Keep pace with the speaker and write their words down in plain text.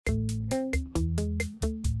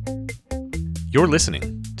You're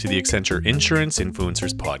listening to the Accenture Insurance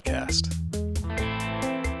Influencers Podcast.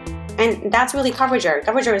 And that's really Coverager.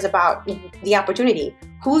 Coverager is about the opportunity,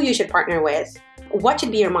 who you should partner with, what should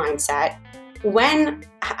be your mindset, when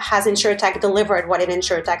has InsurTech delivered what it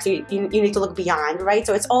InsurTech, so you need to look beyond, right?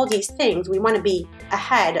 So it's all these things. We want to be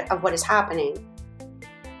ahead of what is happening.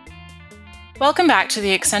 Welcome back to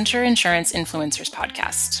the Accenture Insurance Influencers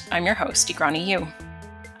Podcast. I'm your host, Igrani Yu.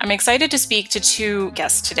 I'm excited to speak to two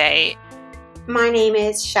guests today. My name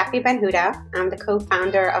is Shafi Ben-Houda. I'm the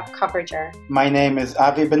co-founder of Coverager. My name is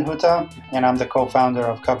Avi Ben-Houda, and I'm the co-founder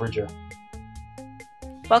of Coverager.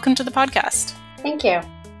 Welcome to the podcast. Thank you.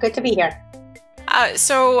 Good to be here.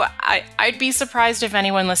 So I'd be surprised if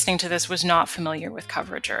anyone listening to this was not familiar with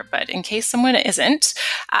Coverager, but in case someone isn't,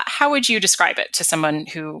 how would you describe it to someone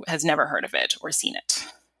who has never heard of it or seen it?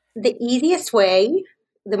 The easiest way,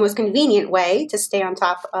 the most convenient way to stay on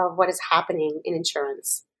top of what is happening in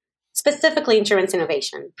insurance, specifically insurance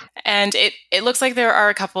innovation. And it looks like there are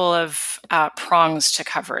a couple of prongs to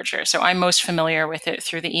Coverager. So I'm most familiar with it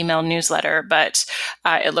through the email newsletter, but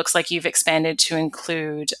it looks like you've expanded to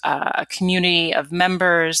include a community of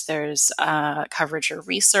members. There's Coverager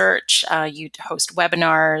research. You host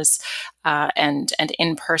webinars and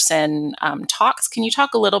in-person talks. Can you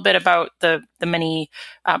talk a little bit about the many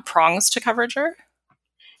prongs to Coverager?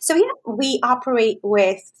 So we operate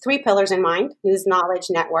with three pillars in mind: news, knowledge,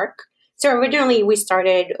 network. So originally we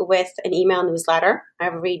started with an email newsletter.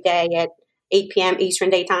 Every day at 8 p.m. Eastern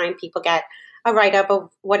Daytime, people get a write-up of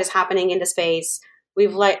what is happening in the space.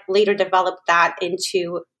 We've later developed that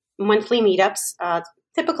into monthly meetups,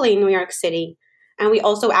 typically in New York City. And we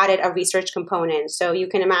also added a research component. So you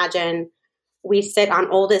can imagine we sit on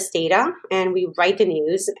all this data and we write the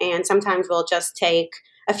news, and sometimes we'll just take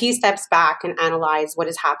a few steps back and analyze what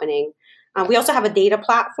is happening. We also have a data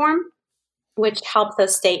platform, which helps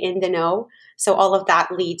us stay in the know. So all of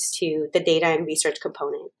that leads to the data and research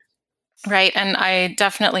component. Right. And I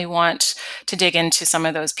definitely want to dig into some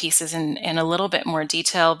of those pieces in a little bit more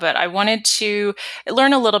detail, but I wanted to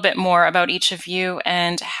learn a little bit more about each of you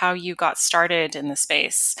and how you got started in the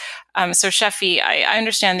space. So Shafi, I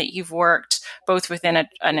understand that you've worked both within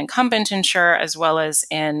an incumbent insurer as well as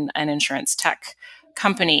in an insurance tech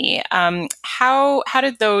company. How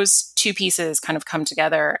did those two pieces kind of come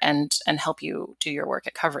together and help you do your work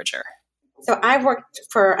at Coverager? So I worked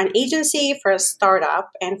for an agency, for a startup,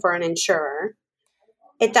 and for an insurer.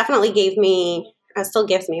 It definitely gave me, still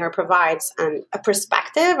gives me, or provides a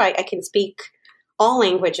perspective. I can speak all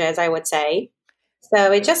languages, I would say.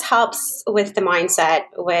 So it just helps with the mindset,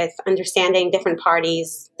 with understanding different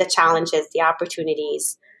parties, the challenges, the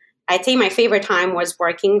opportunities. I'd say my favorite time was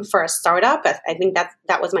working for a startup. I think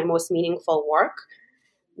that was my most meaningful work.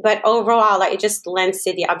 But overall, it just lends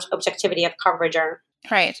to the objectivity of Coverager.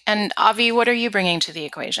 Right. And Avi, what are you bringing to the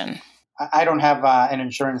equation? I don't have an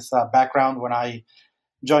insurance background. When I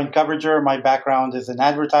joined Coverager, my background is in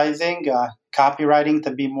advertising, copywriting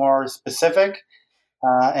to be more specific.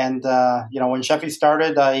 When Shafi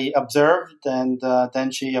started, I observed, and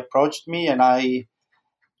then she approached me, and I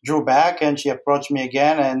drew back, and she approached me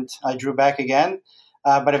again, and I drew back again.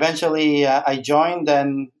 But eventually I joined,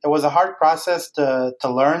 and it was a hard process to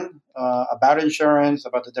learn about insurance,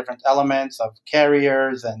 about the different elements of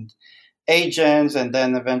carriers and agents, and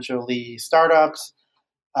then eventually startups.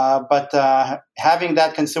 But having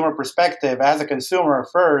that consumer perspective as a consumer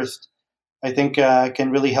first, I think can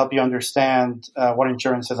really help you understand what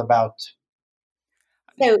insurance is about.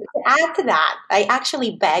 So to add to that, I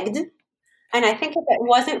actually begged. And I think if it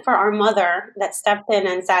wasn't for our mother that stepped in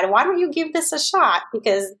and said, why don't you give this a shot?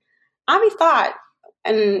 Because Avi thought,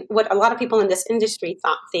 and what a lot of people in this industry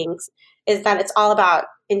thinks, is that it's all about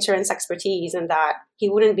insurance expertise and that he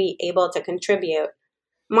wouldn't be able to contribute.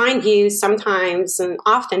 Mind you, sometimes and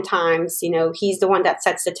oftentimes, he's the one that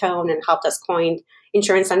sets the tone and helped us coin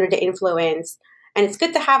insurance under the influence. And it's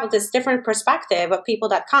good to have this different perspective of people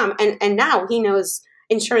that come. And now he knows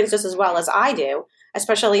insurance just as well as I do,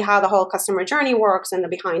 especially how the whole customer journey works and the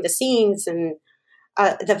behind the scenes and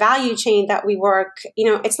the value chain that we work.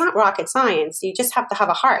 It's not rocket science. You just have to have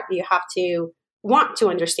a heart. You have to want to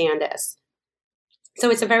understand this. So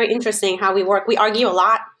it's a very interesting how we work. We argue a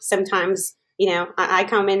lot sometimes. I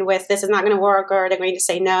come in with, this is not going to work, or they're going to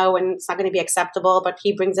say no and it's not going to be acceptable, but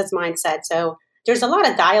he brings his mindset. So there's a lot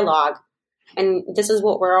of dialogue. And this is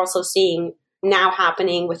what we're also seeing now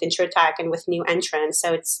happening with InsurTech and with new entrants.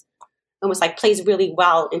 So it's almost like plays really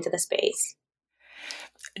well into the space.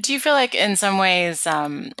 Do you feel like in some ways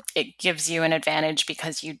it gives you an advantage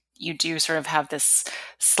because you you do sort of have this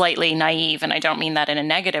slightly naive, and I don't mean that in a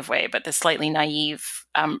negative way, but this slightly naive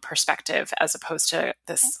perspective, as opposed to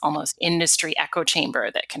this almost industry echo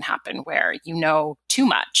chamber that can happen where you know too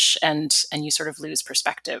much and you sort of lose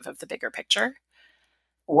perspective of the bigger picture.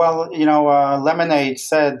 Well, Lemonade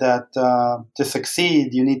said that to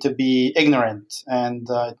succeed, you need to be ignorant, and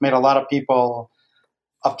it made a lot of people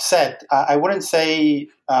upset. I wouldn't say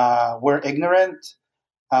we're ignorant.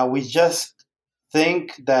 We just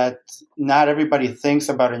think that not everybody thinks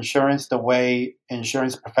about insurance the way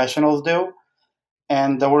insurance professionals do.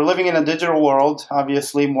 And we're living in a digital world.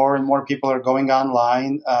 Obviously, more and more people are going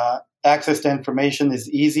online. Access to information is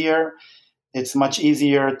easier. It's much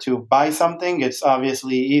easier to buy something. It's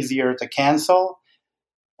obviously easier to cancel.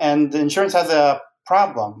 And insurance has a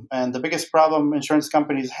problem. And the biggest problem insurance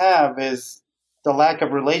companies have is the lack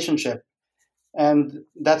of relationship. And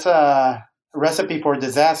that's a recipe for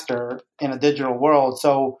disaster in a digital world.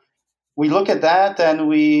 So we look at that and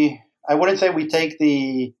I wouldn't say we take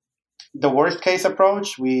the worst case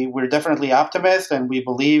approach. We're definitely optimists and we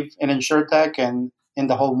believe in InsurTech and in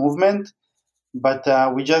the whole movement. But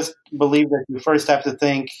we just believe that you first have to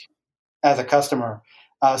think as a customer.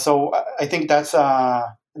 So I think that's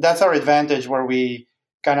our advantage, where we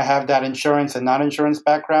kind of have that insurance and non-insurance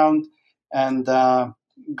background, and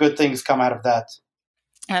good things come out of that.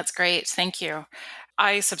 That's great. Thank you.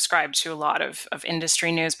 I subscribe to a lot of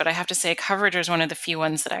industry news, but I have to say Coverager is one of the few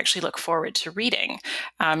ones that I actually look forward to reading.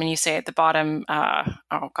 And you say at the bottom,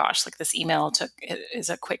 like this email is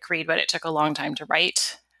a quick read, but it took a long time to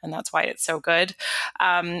write. And that's why it's so good.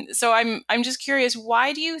 So I'm just curious,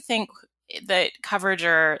 why do you think that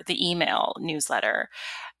Coverager, the email newsletter,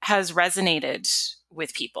 has resonated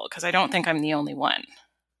with people? Because I don't think I'm the only one.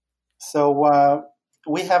 So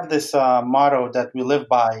we have this motto that we live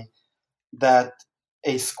by, that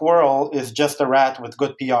a squirrel is just a rat with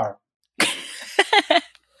good PR.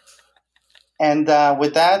 And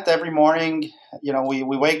with that, every morning, we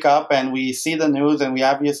wake up and we see the news, and we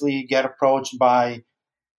obviously get approached by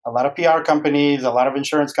a lot of PR companies, a lot of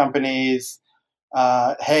insurance companies.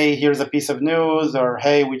 Hey, here's a piece of news, or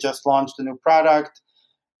hey, we just launched a new product.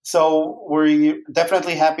 So we're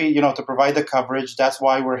definitely happy, to provide the coverage. That's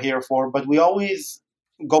why we're here for. But we always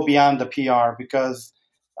go beyond the PR, because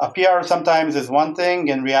a PR sometimes is one thing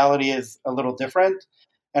and reality is a little different.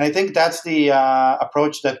 And I think that's the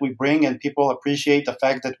approach that we bring, and people appreciate the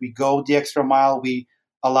fact that we go the extra mile. We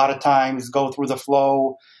a lot of times go through the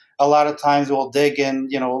flow. A lot of times we'll dig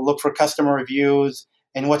and, look for customer reviews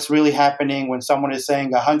and what's really happening when someone is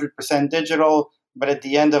saying 100% digital, but at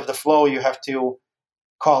the end of the flow, you have to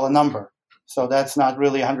call a number. So that's not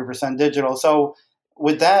really 100% digital. So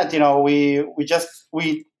with that,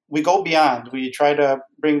 we go beyond. We try to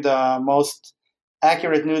bring the most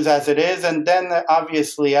accurate news as it is. And then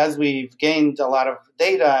obviously, as we've gained a lot of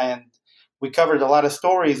data and we covered a lot of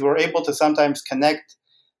stories, we're able to sometimes connect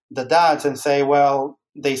the dots and say, well,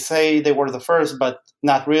 they say they were the first, but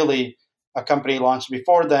not really. A company launched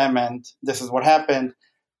before them, and this is what happened.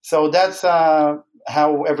 So that's how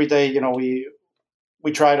every day,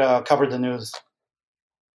 we try to cover the news.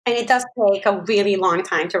 And it does take a really long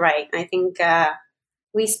time to write. I think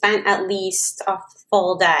we spent at least a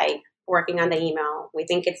full day working on the email. We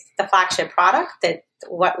think it's the flagship product, that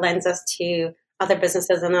what lends us to other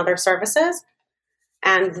businesses and other services.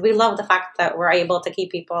 And we love the fact that we're able to keep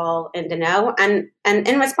people in the know. And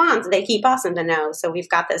in response, they keep us in the know. So we've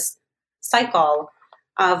got this cycle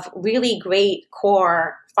of really great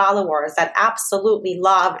core followers that absolutely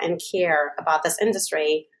love and care about this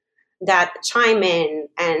industry, that chime in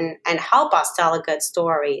and help us tell a good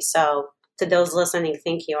story. So to those listening,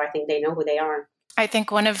 thank you. I think they know who they are. I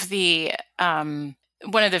think one of the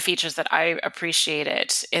features that I appreciate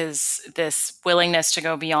it is this willingness to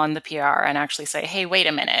go beyond the PR and actually say, hey, wait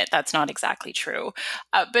a minute, that's not exactly true.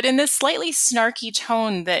 But in this slightly snarky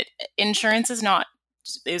tone that insurance is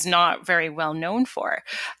not very well known for.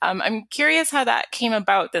 I'm curious how that came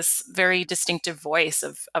about, this very distinctive voice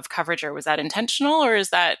of Coverager. Was that intentional, or is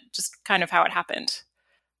that just kind of how it happened?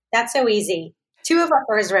 That's so easy. Two of us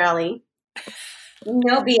are Israeli.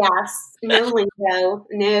 No BS, no lingo,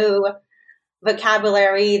 no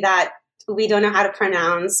vocabulary that we don't know how to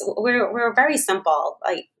pronounce. We're very simple.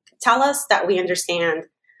 Like, tell us that we understand.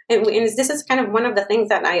 And this is kind of one of the things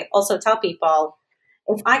that I also tell people.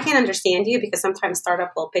 If I can't understand you, because sometimes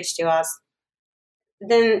startup will pitch to us,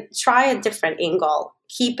 then try a different angle.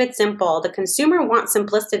 Keep it simple. The consumer wants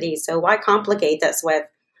simplicity, so why complicate this with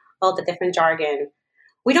all the different jargon?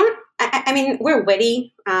 We don't. I mean, we're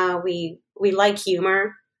witty. We like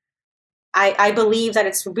humor. I believe that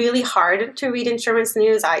it's really hard to read insurance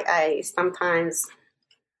news. I sometimes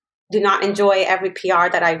do not enjoy every PR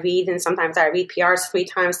that I read, and sometimes I read PRs 3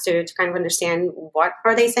 times to kind of understand what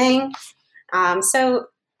are they saying. So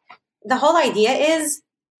the whole idea is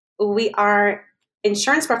we are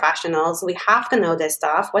insurance professionals. We have to know this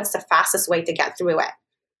stuff. What's the fastest way to get through it?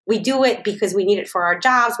 We do it because we need it for our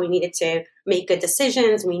jobs. We need it to make good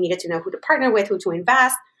decisions. We needed to know who to partner with, who to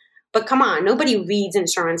invest. But come on, nobody reads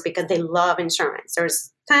insurance because they love insurance.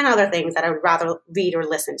 There's 10 other things that I would rather read or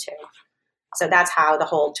listen to. So that's how the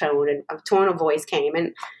whole tone of voice came.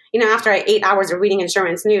 And, after 8 hours of reading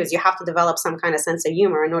insurance news, you have to develop some kind of sense of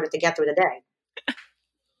humor in order to get through the day.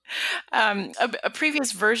 A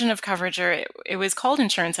previous version of Coverager, it was called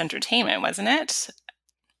Insurance Entertainment, wasn't it?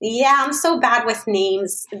 Yeah, I'm so bad with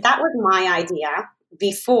names. That was my idea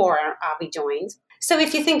before we joined. So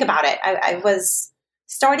if you think about it, I was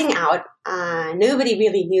starting out. Nobody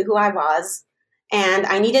really knew who I was, and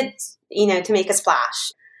I needed, to make a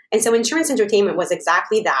splash. And so Insurance Entertainment was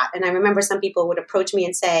exactly that. And I remember some people would approach me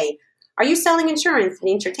and say, "Are you selling insurance in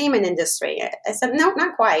the entertainment industry?" I said, "No,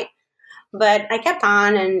 not quite." But I kept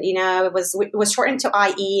on, and it was shortened to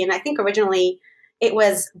IE, and I think originally it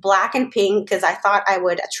was black and pink because I thought I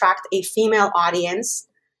would attract a female audience.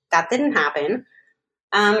 That didn't happen.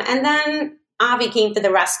 And then Avi came to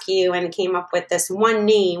the rescue and came up with this one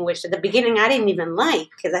name, which at the beginning I didn't even like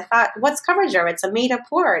because I thought, what's Coverager? It's a made-up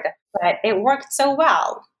word, but it worked so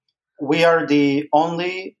well. We are the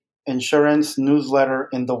only insurance newsletter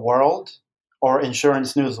in the world or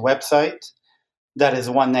insurance news website that is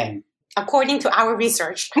one name. According to our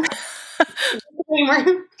research.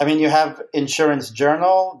 I mean, you have Insurance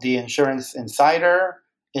Journal, the Insurance Insider,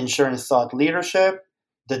 Insurance Thought Leadership,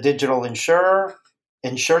 the Digital Insurer,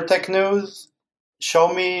 InsurTech News.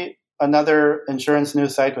 Show me another insurance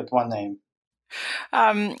news site with one name.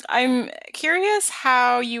 I'm curious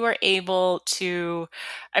how you are able to,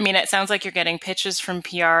 it sounds like you're getting pitches from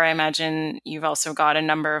PR. I imagine you've also got a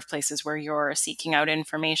number of places where you're seeking out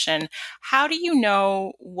information. How do you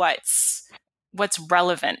know what's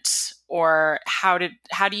relevant, or how do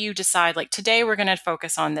you decide, like, today we're going to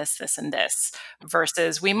focus on this, this, and this,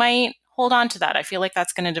 versus we might hold on to that? I feel like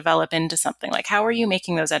that's going to develop into something. Like, how are you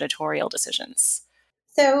making those editorial decisions?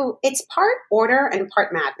 So it's part order and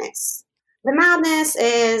part madness. The madness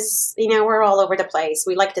is, we're all over the place.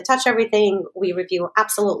 We like to touch everything. We review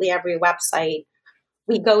absolutely every website.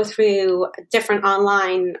 We go through different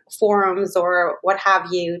online forums or what have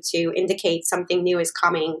you to indicate something new is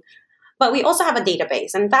coming. But we also have a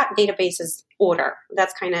database, and that database is order.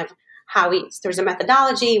 That's kind of how there's a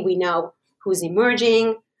methodology. We know who's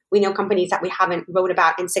emerging. We know companies that we haven't wrote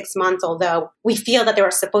about in 6 months, although we feel that there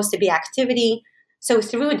was supposed to be activity. So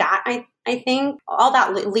through that, I think all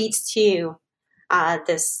that leads to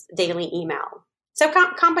this daily email. So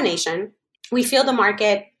combination, we feel the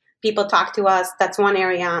market, people talk to us, that's one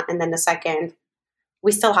area. And then the second,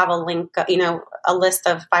 we still have a link, a list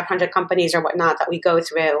of 500 companies or whatnot that we go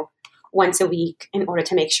through once a week in order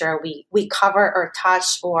to make sure we cover or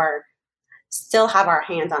touch or still have our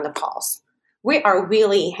hands on the pulse. We are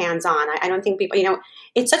really hands-on. I don't think people,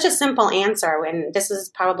 it's such a simple answer, and this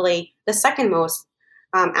is probably the second most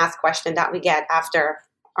asked question that we get after,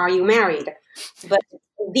 are you married? But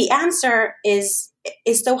the answer is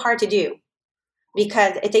so hard to do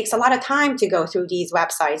because it takes a lot of time to go through these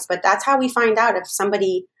websites, but that's how we find out if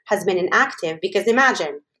somebody has been inactive. Because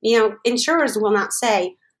imagine, insurers will not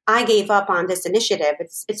say, I gave up on this initiative.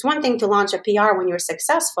 It's one thing to launch a PR when you're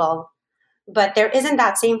successful, but there isn't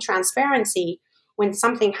that same transparency when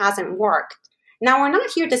something hasn't worked. Now, we're not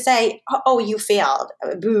here to say, oh, you failed,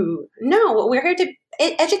 boo. No, we're here to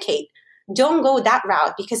educate. Don't go that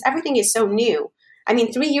route because everything is so new.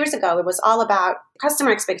 3 years ago, it was all about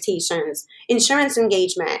customer expectations, insurance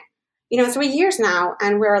engagement. 3 years now,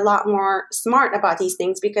 and we're a lot more smart about these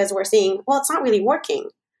things because we're seeing, well, it's not really working.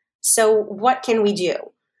 So what can we do?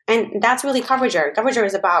 And that's really Coverager. Coverager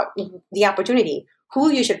is about the opportunity, who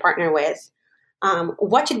you should partner with,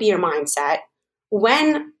 what should be your mindset,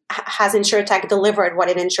 when has InsurTech delivered what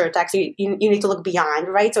it InsurTech, so you need to look beyond,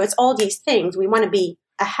 right? So it's all these things. We want to be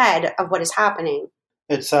ahead of what is happening.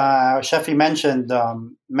 It's, Sheffy mentioned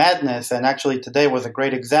madness, and actually today was a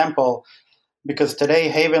great example because today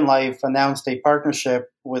Haven Life announced a partnership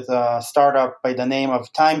with a startup by the name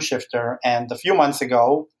of Timeshifter, and a few months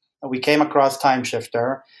ago, we came across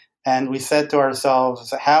Timeshifter, and we said to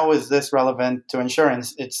ourselves, how is this relevant to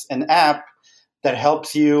insurance? It's an app that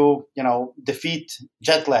helps you, defeat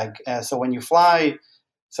jet lag. So when you fly,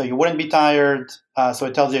 so you wouldn't be tired. So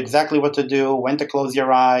it tells you exactly what to do, when to close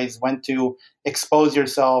your eyes, when to expose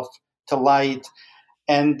yourself to light.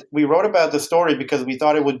 And we wrote about the story because we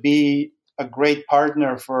thought it would be a great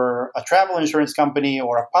partner for a travel insurance company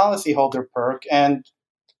or a policyholder perk. And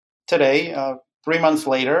today, 3 months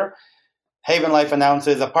later, Haven Life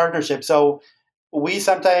announces a partnership. So we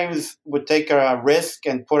sometimes would take a risk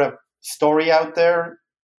and put a story out there,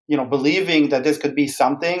 believing that this could be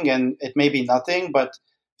something, and it may be nothing, but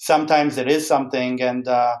sometimes it is something. And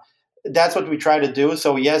that's what we try to do.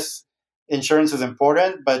 So yes, insurance is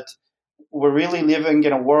important, but we're really living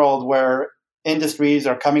in a world where industries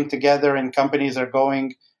are coming together and companies are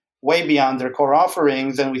going way beyond their core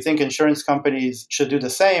offerings. And we think insurance companies should do the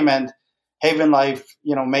same. And Haven Life,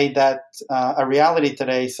 made that a reality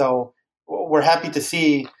today. So we're happy to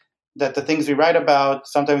see that the things we write about,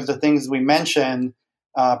 sometimes the things we mention,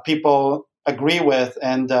 people agree with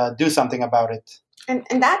and do something about it. And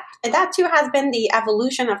that too has been the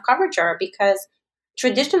evolution of Coverager, because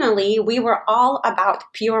traditionally we were all about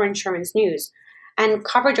pure insurance news. And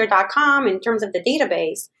Coverager.com, in terms of the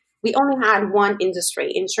database, we only had one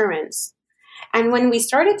industry, insurance. And when we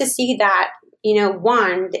started to see that,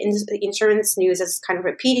 the insurance news is kind of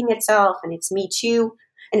repeating itself, and it's Me Too,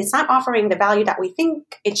 and it's not offering the value that we think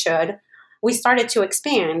it should, we started to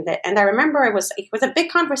expand. And I remember it was a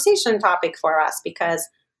big conversation topic for us, because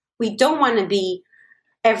we don't want to be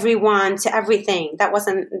everyone to everything.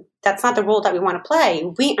 That's not the role that we want to play.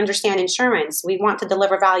 We understand insurance. We want to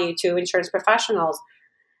deliver value to insurance professionals.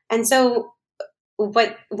 And so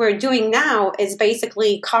what we're doing now is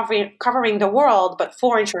basically covering the world, but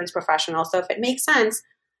for insurance professionals. So if it makes sense,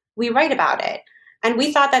 we write about it. And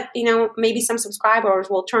we thought that, maybe some subscribers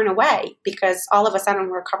will turn away, because all of a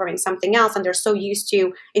sudden we're covering something else, and they're so used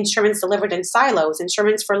to insurance delivered in silos,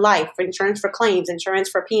 insurance for life, insurance for claims, insurance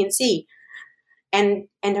for P&C. And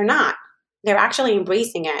they're not. They're actually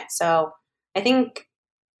embracing it. So I think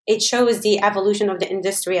it shows the evolution of the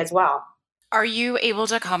industry as well. Are you able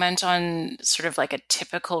to comment on sort of like a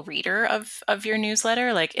typical reader of your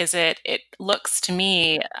newsletter? Like, it looks to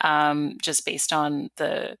me, just based on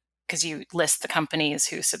because you list the companies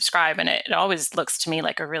who subscribe, and it always looks to me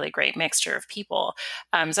like a really great mixture of people.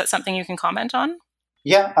 Is that something you can comment on?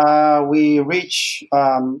 Yeah, we reach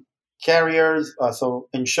carriers, so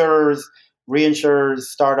insurers, reinsurers,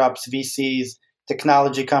 startups, VCs,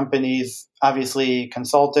 technology companies, obviously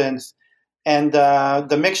consultants. And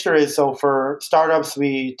the mixture is, so for startups,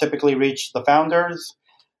 we typically reach the founders.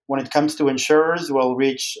 When it comes to insurers, we'll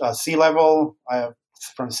reach C-level,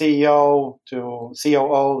 from CEO to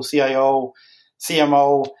COO, CIO,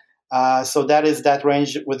 CMO. So that is that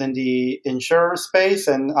range within the insurer space.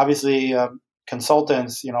 And obviously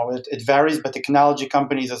consultants, it varies, but technology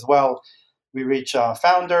companies as well. We reach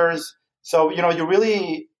founders. So, you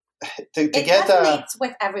really, to get resonates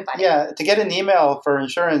with everybody. Yeah, to get an email for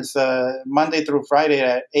insurance Monday through Friday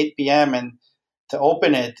at 8 p.m. and to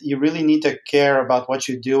open it, you really need to care about what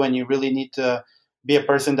you do, and you really need to be a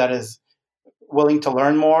person that is willing to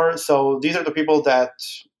learn more. So these are the people that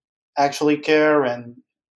actually care and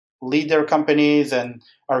lead their companies and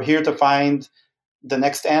are here to find the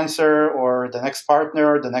next answer or the next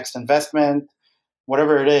partner, the next investment,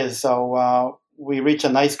 whatever it is. So we reach a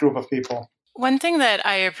nice group of people. One thing that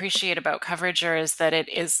I appreciate about Coverager is that it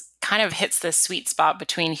is kind of hits this sweet spot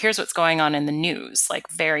between here's what's going on in the news, like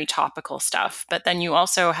very topical stuff, but then you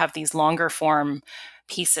also have these longer form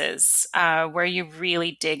pieces where you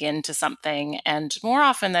really dig into something, and more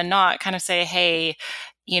often than not kind of say, hey,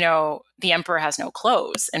 the emperor has no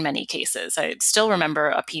clothes in many cases. I still remember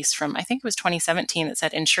a piece from, I think it was 2017, that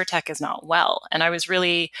said InsurTech is not well. And I was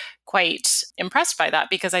really quite impressed by that,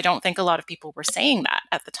 because I don't think a lot of people were saying that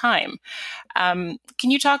at the time. Can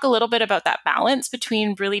you talk a little bit about that balance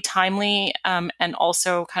between really timely and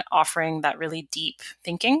also kind of offering that really deep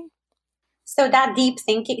thinking? So that deep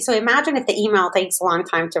thinking, so imagine if the email takes a long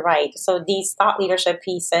time to write. So these thought leadership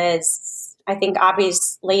pieces, I think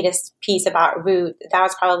Avi's latest piece about Root, that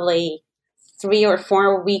was probably 3 or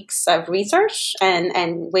 4 weeks of research and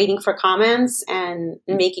waiting for comments and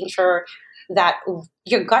making sure that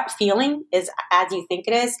your gut feeling is as you think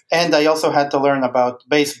it is. And I also had to learn about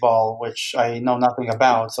baseball, which I know nothing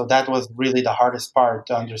about. So that was really the hardest part,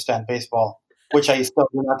 to understand baseball, which I still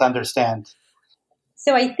do not understand.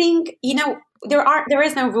 So I think, there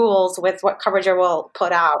is no rules with what Coverager will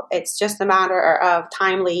put out. It's just a matter of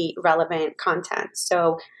timely, relevant content.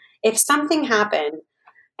 So if something happened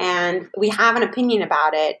and we have an opinion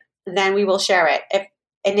about it, then we will share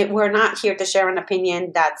it. We're not here to share an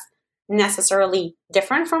opinion that's necessarily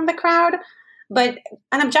different from the crowd, but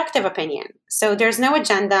an objective opinion. So there's no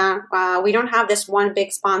agenda. We don't have this one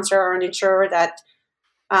big sponsor or an insurer that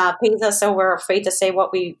pays us, so we're afraid to say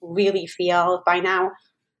what we really feel. By now,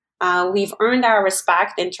 we've earned our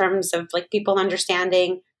respect in terms of people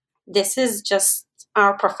understanding this is just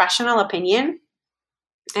our professional opinion.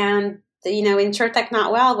 And, InsurTech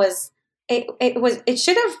Not Well it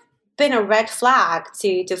should have been a red flag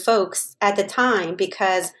to folks at the time,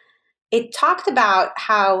 because it talked about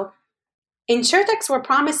how InsurTechs were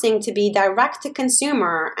promising to be direct to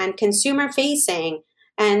consumer and consumer facing.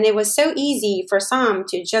 And it was so easy for some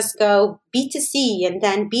to just go B2C and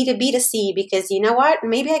then B2B2C, because you know what?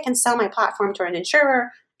 Maybe I can sell my platform to an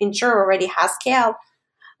insurer. Insurer already has scale.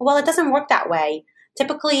 Well, it doesn't work that way.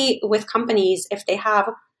 Typically with companies, if they have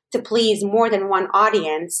to please more than one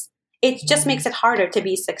audience, it just makes it harder to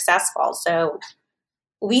be successful. So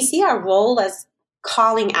we see our role as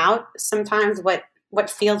calling out sometimes what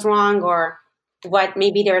feels wrong, or what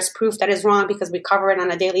maybe there's proof that is wrong, because we cover it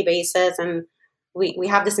on a daily basis and we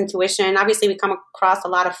have this intuition. Obviously, we come across a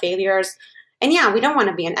lot of failures. And we don't want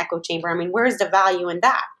to be an echo chamber. I mean, where's the value in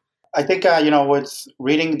that? I think, with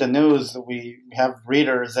reading the news, we have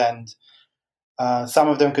readers, and some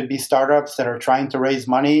of them could be startups that are trying to raise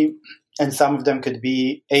money, and some of them could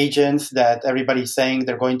be agents that everybody's saying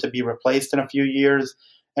they're going to be replaced in a few years.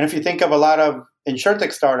 And if you think of a lot of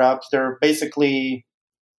InsurTech startups, they're basically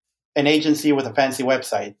an agency with a fancy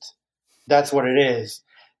website. That's what it is.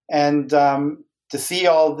 And to see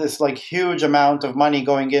all this huge amount of money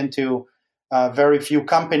going into very few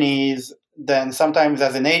companies, then sometimes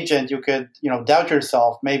as an agent, you could, doubt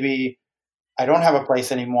yourself. Maybe I don't have a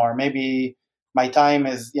place anymore. Maybe my time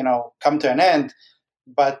is, come to an end.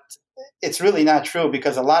 But it's really not true,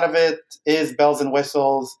 because a lot of it is bells and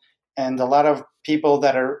whistles, and a lot of people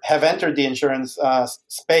that have entered the insurance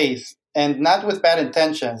space, and not with bad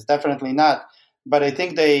intentions, definitely not. But I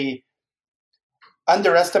think they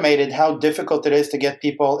underestimated how difficult it is to get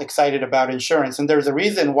people excited about insurance. And there's a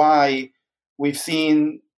reason why we've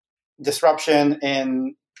seen disruption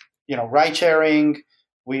in, ride sharing.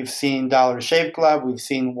 We've seen Dollar Shave Club. We've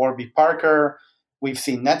seen Warby Parker. We've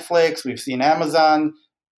seen Netflix. We've seen Amazon.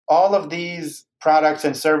 All of these products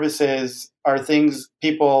and services are things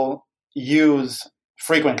people use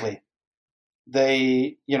frequently.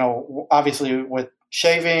 They, obviously with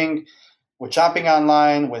shaving, with shopping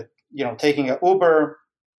online, with, taking an Uber,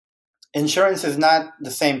 insurance is not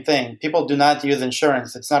the same thing. People do not use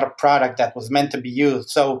insurance. It's not a product that was meant to be used.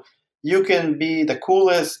 So you can be the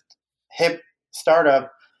coolest, hip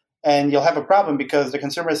startup, and you'll have a problem, because the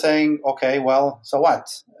consumer is saying, okay, well, so what?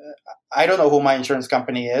 I don't know who my insurance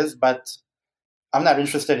company is, but I'm not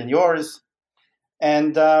interested in yours.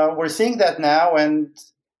 And we're seeing that now. And,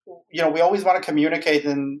 we always want to communicate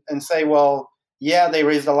and say, well, yeah, they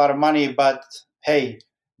raised a lot of money, but hey,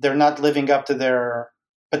 they're not living up to their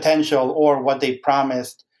potential or what they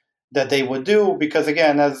promised that they would do. Because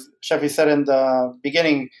again, as Sheffy said in the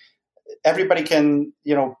beginning, everybody can,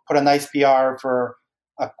 put a nice PR for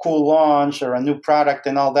a cool launch or a new product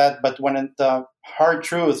and all that. But when the hard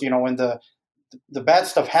truth, when the bad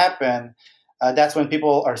stuff happen, that's when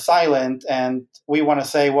people are silent. And we want to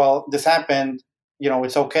say, well, this happened,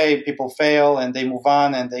 it's okay. People fail and they move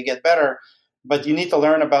on and they get better. But you need to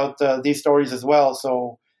learn about these stories as well.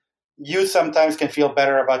 So you sometimes can feel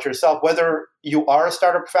better about yourself, whether you are a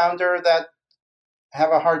startup founder that have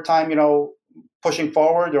a hard time, pushing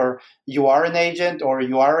forward, or you are an agent, or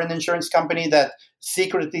you are an insurance company that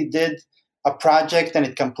secretly did a project and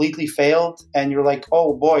it completely failed. And you're like,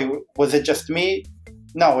 oh boy, was it just me?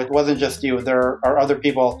 No, it wasn't just you. There are other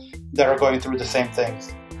people that are going through the same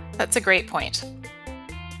things. That's a great point.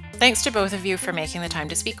 Thanks to both of you for making the time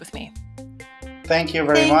to speak with me. Thank you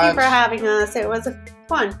very much. Thank you for having us. It was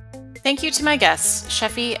fun. Thank you to my guests,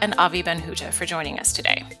 Sheffy and Avi Ben-Houta, for joining us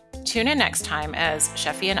today. Tune in next time as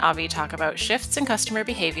Sheffy and Avi talk about shifts in customer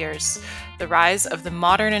behaviors, the rise of the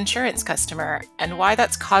modern insurance customer, and why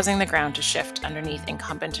that's causing the ground to shift underneath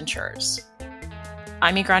incumbent insurers.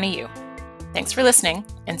 I'm Igrani Yu. Thanks for listening,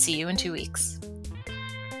 and see you in 2 weeks.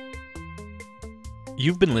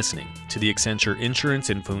 You've been listening to the Accenture Insurance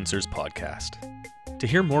Influencers podcast. To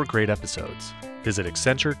hear more great episodes, visit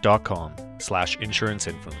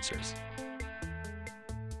accenture.com/insuраnceinfluencers.